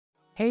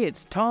Hey,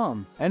 it's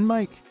Tom and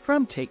Mike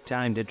from Take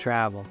Time to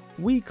Travel.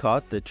 We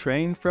caught the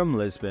train from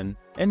Lisbon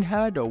and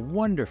had a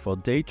wonderful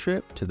day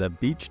trip to the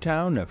beach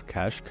town of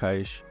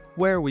Cascais,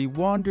 where we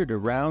wandered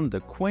around the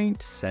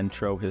quaint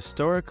Centro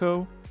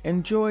Historico,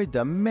 enjoyed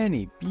the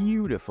many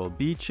beautiful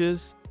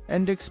beaches,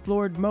 and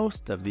explored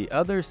most of the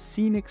other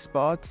scenic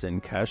spots in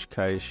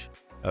Cascais.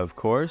 Of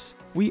course,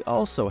 we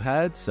also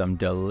had some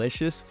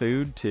delicious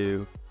food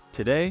too.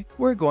 Today,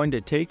 we're going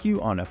to take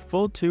you on a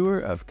full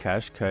tour of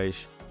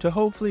Cascais to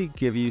hopefully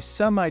give you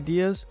some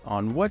ideas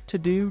on what to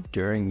do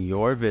during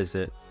your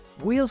visit.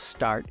 We'll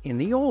start in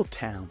the Old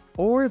Town,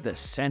 or the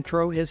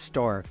Centro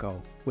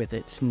Historico, with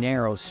its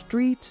narrow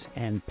streets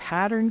and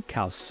patterned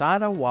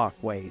calçada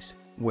walkways,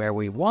 where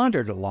we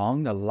wandered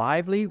along the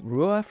lively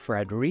Rua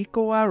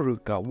Frederico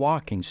Aruca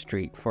walking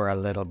street for a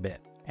little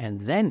bit, and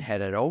then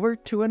headed over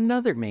to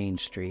another main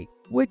street,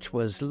 which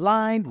was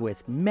lined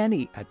with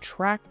many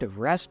attractive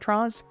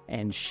restaurants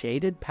and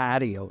shaded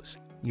patios.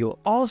 You'll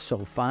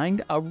also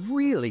find a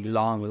really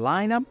long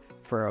lineup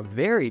for a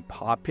very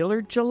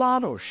popular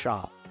gelato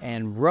shop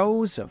and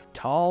rows of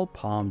tall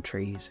palm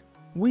trees.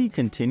 We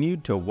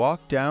continued to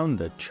walk down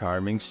the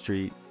charming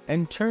street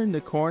and turned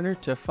the corner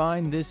to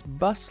find this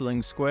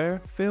bustling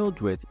square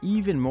filled with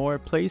even more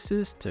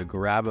places to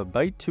grab a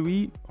bite to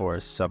eat or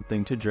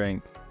something to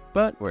drink.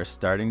 But we're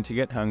starting to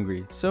get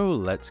hungry, so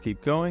let's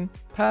keep going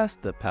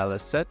past the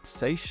Palacete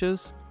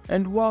Seixas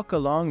and walk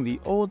along the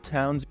old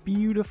town's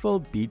beautiful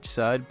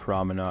beachside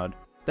promenade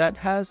that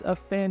has a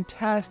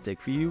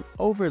fantastic view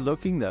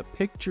overlooking the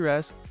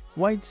picturesque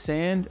white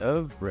sand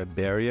of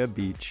Ribeira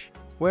Beach,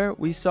 where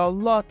we saw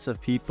lots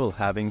of people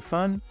having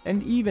fun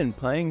and even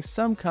playing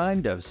some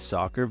kind of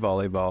soccer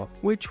volleyball,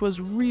 which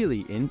was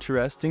really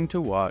interesting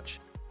to watch.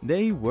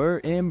 They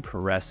were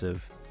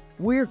impressive.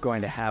 We're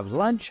going to have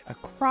lunch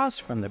across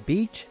from the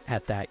beach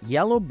at that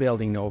yellow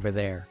building over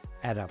there,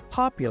 at a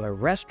popular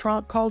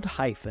restaurant called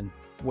Hífen,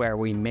 where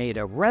we made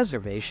a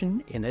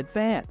reservation in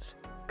advance.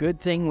 Good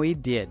thing we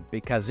did,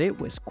 because it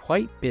was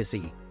quite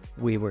busy.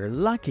 We were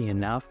lucky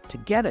enough to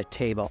get a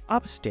table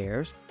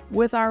upstairs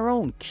with our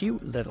own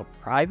cute little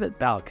private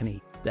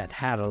balcony that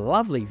had a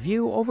lovely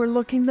view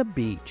overlooking the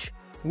beach.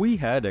 We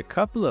had a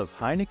couple of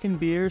Heineken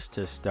beers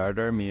to start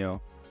our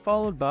meal,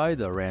 followed by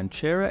the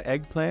ranchera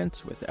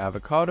eggplants with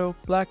avocado,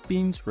 black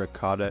beans,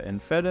 ricotta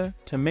and feta,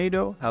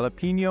 tomato,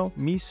 jalapeno,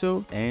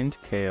 miso, and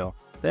kale.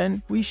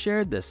 Then we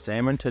shared the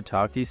salmon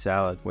tataki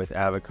salad with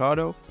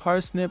avocado,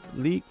 parsnip,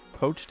 leek,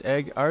 poached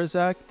egg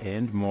arzak,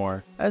 and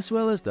more, as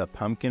well as the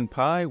pumpkin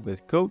pie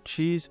with goat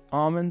cheese,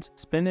 almonds,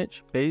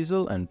 spinach,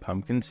 basil, and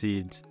pumpkin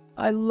seeds.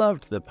 I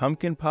loved the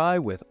pumpkin pie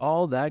with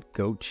all that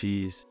goat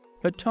cheese,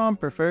 but Tom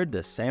preferred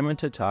the salmon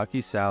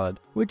tataki salad,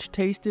 which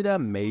tasted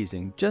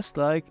amazing just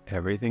like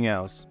everything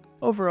else.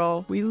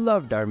 Overall, we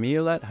loved our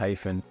meal at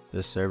Hífen.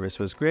 The service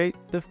was great,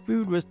 the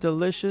food was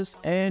delicious,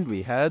 and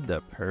we had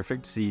the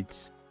perfect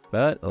seats.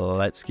 But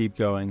let's keep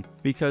going,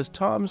 because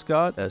Tom's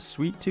got a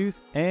sweet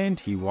tooth and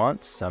he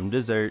wants some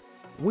dessert.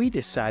 We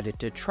decided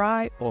to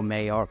try o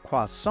Melhor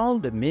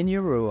Croissant de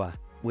Minha,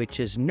 which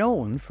is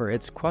known for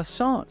its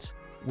croissants.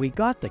 We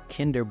got the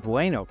Kinder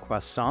Bueno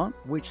croissant,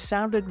 which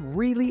sounded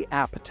really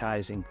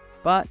appetizing,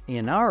 but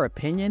in our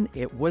opinion,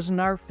 it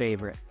wasn't our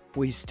favorite.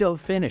 We still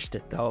finished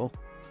it though.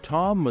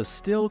 Tom was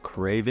still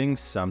craving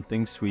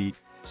something sweet,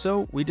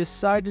 so we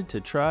decided to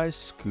try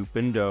Scoop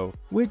and Dough,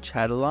 which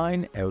had a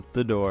line out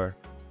the door.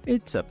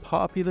 It's a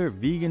popular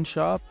vegan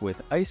shop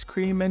with ice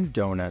cream and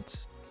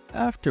donuts.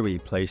 After we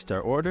placed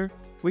our order,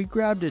 we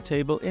grabbed a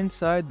table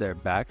inside their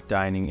back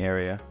dining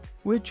area,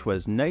 which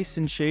was nice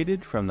and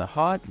shaded from the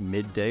hot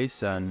midday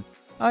sun.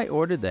 I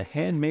ordered the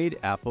handmade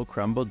apple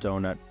crumble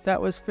donut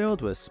that was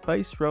filled with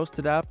spiced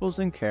roasted apples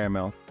and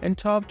caramel and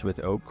topped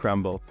with oat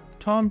crumble.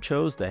 Tom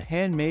chose the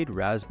handmade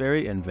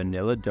raspberry and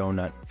vanilla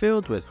donut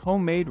filled with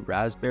homemade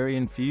raspberry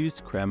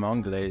infused creme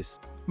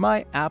anglaise.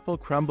 My apple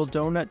crumble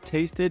donut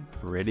tasted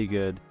pretty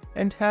good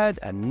and had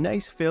a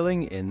nice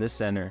filling in the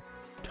center.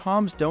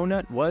 Tom's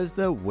donut was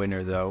the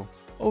winner though.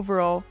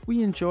 Overall,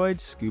 we enjoyed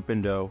Scoop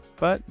and Dough,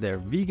 but their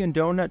vegan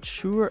donuts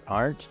sure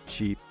aren't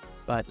cheap.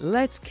 But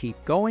let's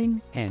keep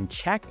going and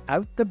check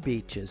out the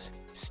beaches,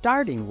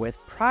 starting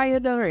with Praia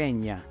da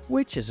Rainha,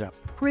 which is a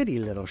pretty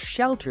little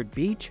sheltered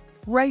beach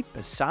right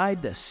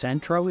beside the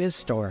Centro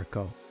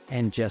Historico.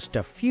 And just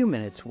a few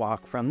minutes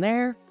walk from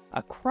there,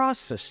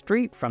 across the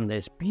street from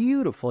this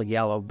beautiful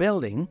yellow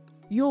building,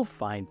 you'll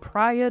find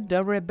Praia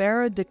da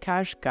Ribeira de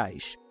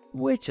Cascais,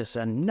 which is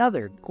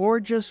another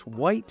gorgeous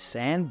white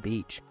sand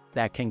beach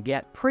that can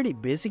get pretty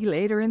busy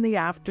later in the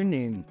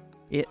afternoon.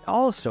 It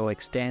also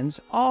extends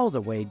all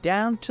the way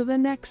down to the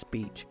next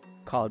beach,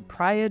 called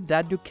Praia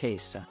da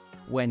Duquesa.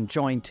 When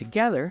joined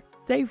together,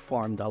 they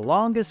form the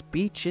longest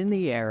beach in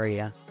the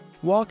area.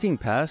 Walking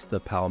past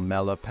the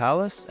Palmela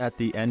Palace at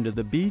the end of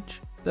the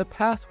beach, the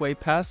pathway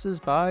passes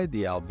by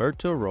the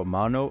Alberto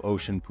Romano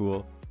Ocean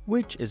Pool,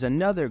 which is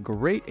another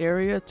great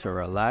area to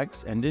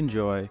relax and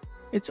enjoy.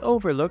 It's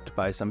overlooked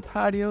by some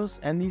patios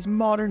and these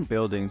modern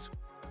buildings.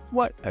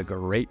 What a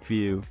great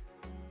view!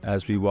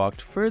 As we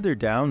walked further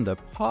down the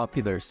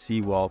popular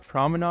seawall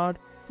promenade,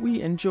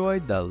 we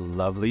enjoyed the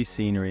lovely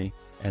scenery,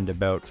 and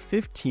about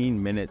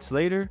 15 minutes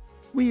later,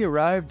 we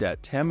arrived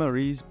at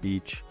Tamariz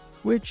Beach,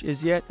 which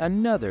is yet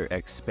another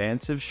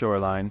expansive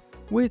shoreline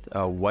with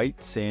a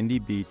white sandy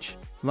beach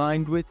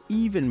lined with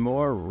even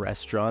more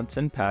restaurants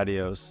and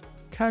patios.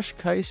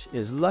 Cascais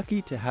is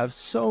lucky to have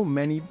so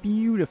many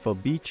beautiful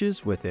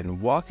beaches within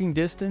walking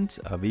distance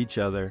of each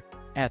other.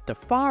 At the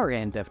far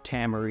end of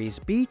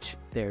Tamariz Beach,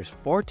 there's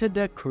Forte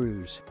da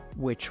Cruz,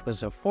 which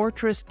was a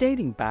fortress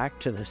dating back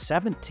to the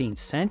 17th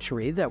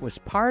century that was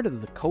part of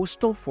the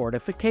coastal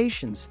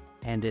fortifications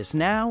and is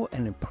now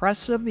an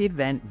impressive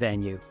event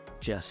venue,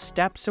 just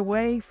steps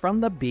away from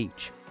the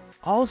beach.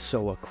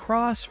 Also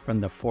across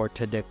from the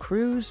Forte da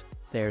Cruz,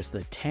 there's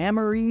the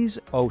Tamariz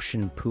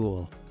Ocean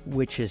Pool,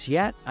 which is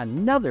yet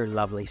another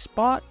lovely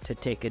spot to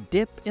take a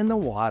dip in the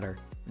water.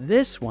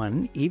 This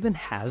one even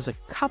has a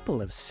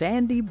couple of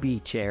sandy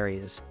beach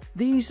areas.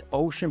 These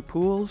ocean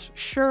pools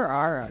sure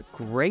are a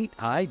great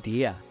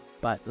idea.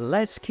 But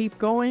let's keep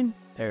going,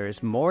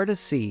 there's more to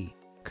see.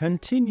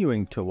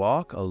 Continuing to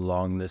walk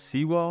along the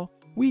seawall,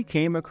 we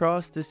came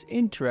across this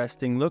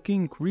interesting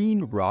looking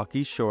green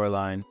rocky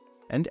shoreline,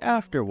 and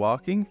after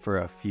walking for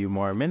a few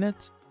more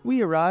minutes,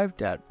 we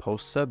arrived at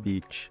Poça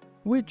Beach,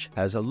 which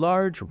has a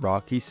large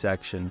rocky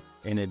section,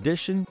 in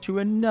addition to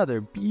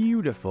another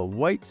beautiful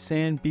white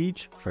sand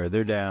beach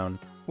further down,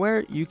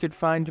 where you could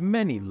find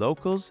many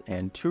locals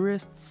and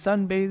tourists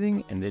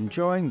sunbathing and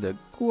enjoying the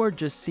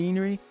gorgeous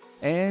scenery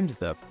and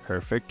the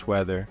perfect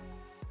weather.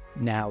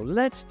 Now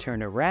let's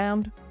turn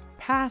around,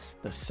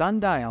 past the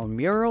sundial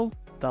mural,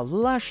 the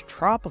lush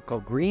tropical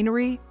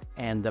greenery,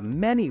 and the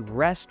many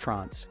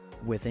restaurants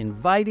with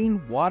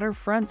inviting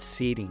waterfront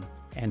seating,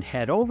 and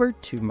head over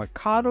to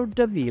Mercado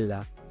de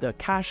Vila, the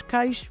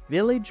Cascais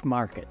village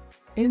market.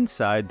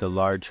 Inside the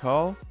large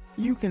hall,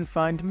 you can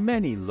find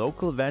many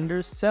local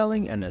vendors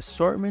selling an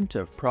assortment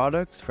of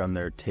products from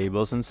their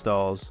tables and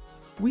stalls.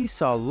 We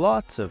saw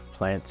lots of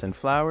plants and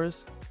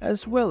flowers,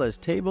 as well as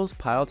tables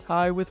piled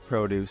high with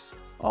produce.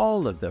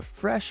 All of the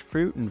fresh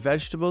fruit and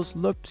vegetables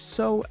looked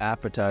so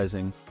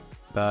appetizing.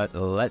 But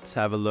let's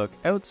have a look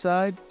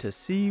outside to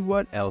see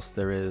what else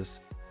there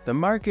is. The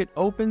market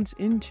opens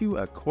into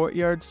a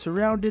courtyard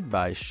surrounded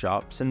by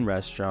shops and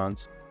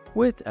restaurants,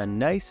 with a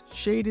nice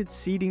shaded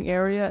seating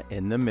area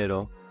in the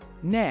middle.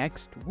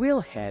 Next,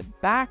 we'll head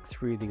back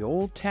through the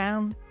old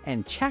town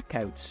and check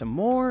out some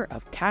more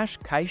of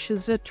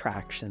Cascais'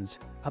 attractions.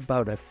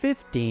 About a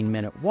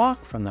 15-minute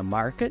walk from the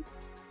market,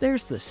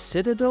 there's the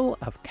Citadel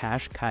of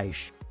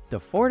Cascais. The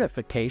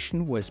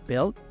fortification was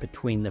built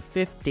between the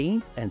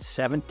 15th and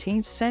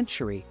 17th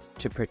century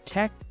to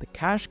protect the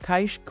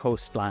Cascais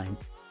coastline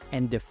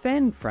and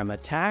defend from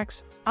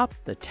attacks up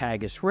the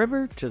Tagus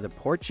River to the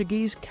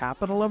Portuguese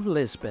capital of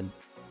Lisbon.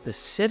 The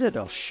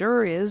citadel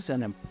sure is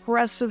an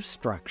impressive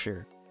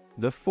structure.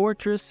 The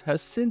fortress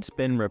has since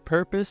been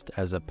repurposed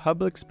as a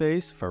public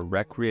space for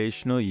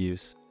recreational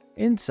use.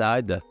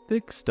 Inside the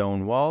thick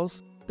stone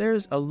walls,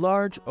 there's a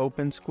large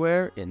open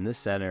square in the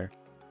center,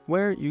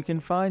 where you can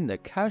find the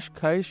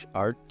Cascais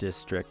Art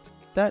District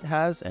that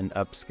has an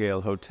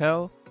upscale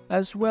hotel,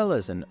 as well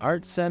as an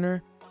art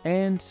center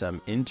and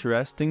some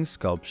interesting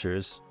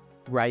sculptures.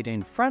 Right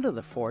in front of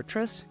the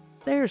fortress,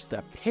 there's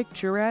the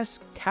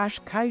picturesque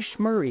Cascais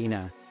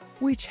Marina,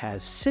 which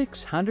has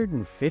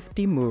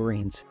 650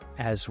 moorings,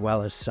 as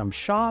well as some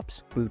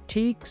shops,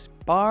 boutiques,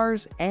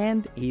 bars,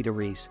 and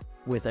eateries,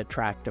 with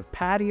attractive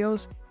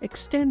patios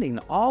extending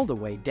all the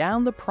way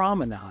down the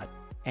promenade.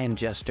 And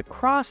just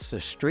across the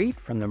street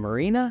from the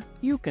marina,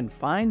 you can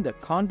find the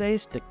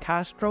Condes de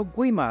Castro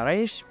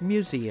Guimarães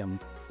Museum,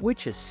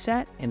 which is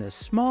set in a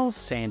small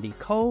sandy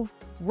cove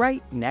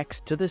right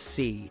next to the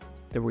sea.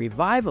 The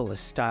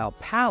revivalist-style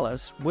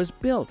palace was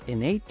built in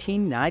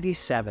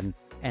 1897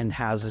 and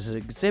houses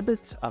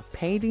exhibits of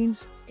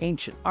paintings,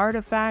 ancient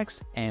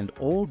artifacts, and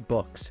old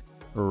books.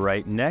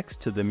 Right next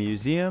to the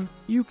museum,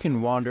 you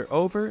can wander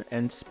over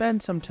and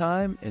spend some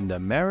time in the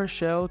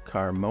Marechal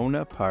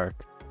Carmona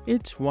Park.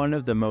 It's one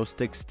of the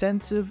most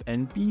extensive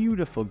and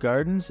beautiful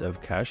gardens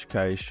of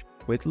Cascais,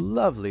 with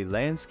lovely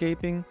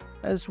landscaping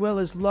as well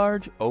as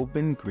large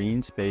open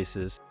green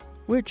spaces,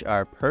 which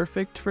are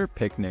perfect for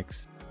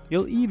picnics.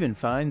 You'll even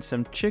find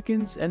some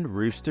chickens and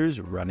roosters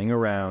running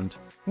around.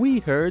 We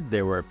heard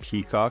there were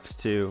peacocks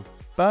too,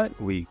 but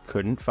we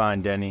couldn't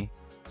find any.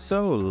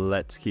 So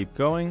let's keep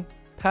going,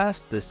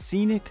 past the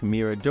scenic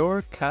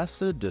Mirador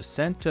Casa de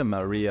Santa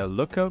Maria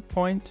lookout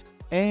point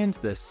and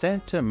the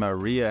Santa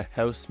Maria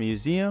House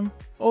Museum,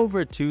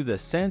 over to the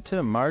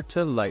Santa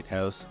Marta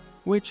Lighthouse,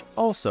 which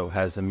also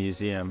has a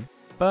museum.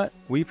 But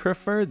we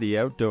prefer the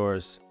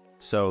outdoors.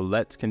 So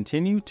let's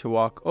continue to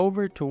walk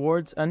over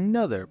towards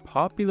another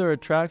popular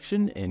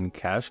attraction in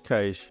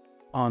Cascais.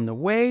 On the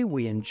way,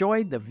 we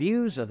enjoyed the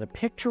views of the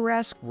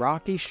picturesque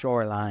rocky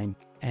shoreline,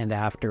 and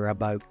after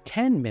about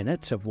 10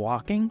 minutes of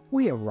walking,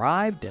 we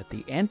arrived at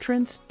the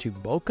entrance to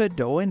Boca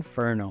do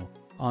Inferno.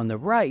 On the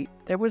right,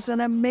 there was an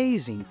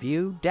amazing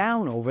view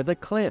down over the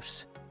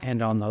cliffs.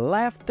 and on the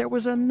left there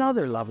was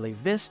another lovely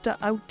vista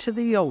out to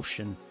the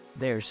ocean.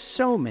 There's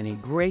so many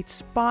great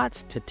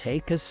spots to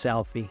take a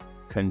selfie.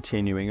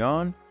 Continuing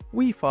on,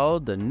 we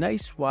followed the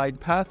nice wide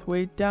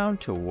pathway down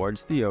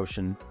towards the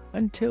ocean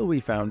until we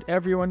found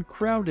everyone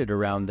crowded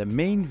around the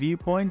main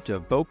viewpoint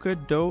of Boca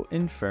do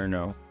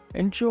Inferno,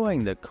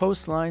 enjoying the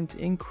coastline's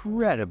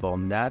incredible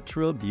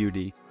natural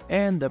beauty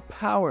and the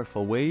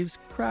powerful waves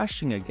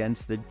crashing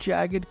against the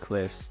jagged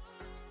cliffs.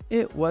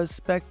 It was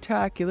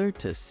spectacular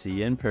to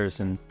see in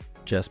person.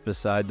 Just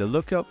beside the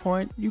lookout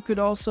point, you could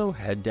also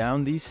head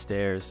down these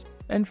stairs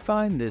and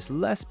find this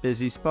less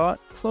busy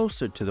spot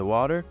closer to the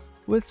water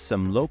with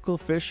some local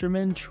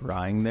fishermen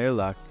trying their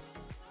luck.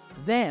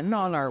 Then,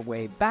 on our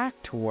way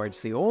back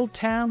towards the old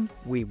town,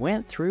 we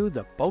went through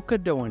the Boca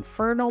do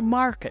Inferno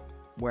market,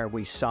 where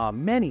we saw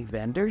many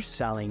vendors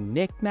selling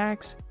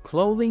knickknacks,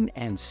 clothing,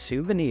 and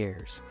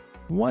souvenirs.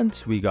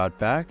 Once we got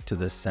back to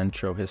the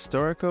Centro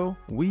Historico,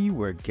 we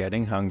were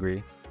getting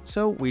hungry,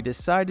 so we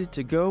decided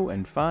to go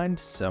and find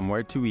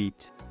somewhere to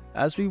eat.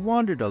 As we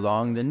wandered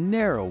along the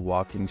narrow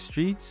walking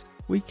streets,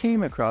 we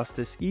came across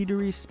this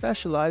eatery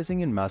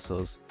specializing in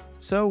mussels,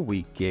 so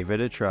we gave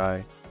it a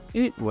try.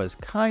 It was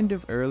kind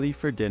of early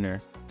for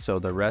dinner, so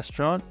the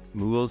restaurant,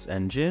 Mules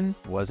and Gin,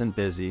 wasn't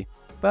busy,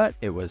 but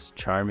it was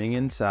charming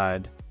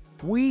inside.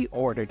 We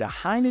ordered a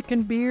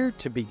Heineken beer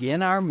to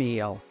begin our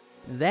meal.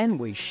 Then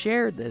we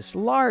shared this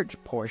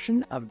large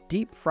portion of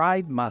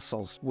deep-fried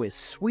mussels with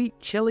sweet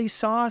chili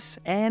sauce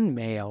and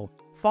mayo,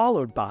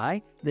 followed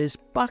by this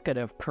bucket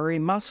of curry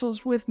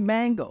mussels with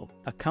mango,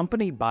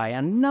 accompanied by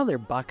another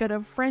bucket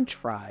of French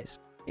fries.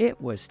 It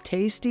was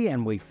tasty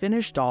and we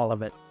finished all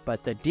of it,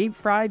 but the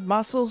deep-fried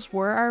mussels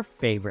were our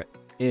favorite.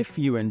 If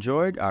you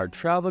enjoyed our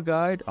travel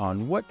guide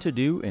on what to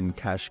do in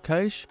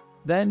Cascais,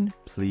 then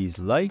please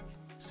like,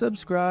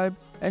 subscribe,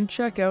 and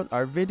check out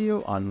our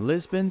video on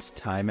Lisbon's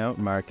Timeout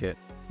Market.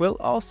 We'll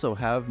also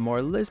have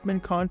more Lisbon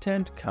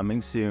content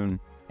coming soon.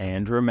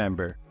 And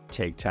remember,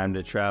 take time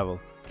to travel.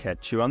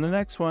 Catch you on the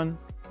next one.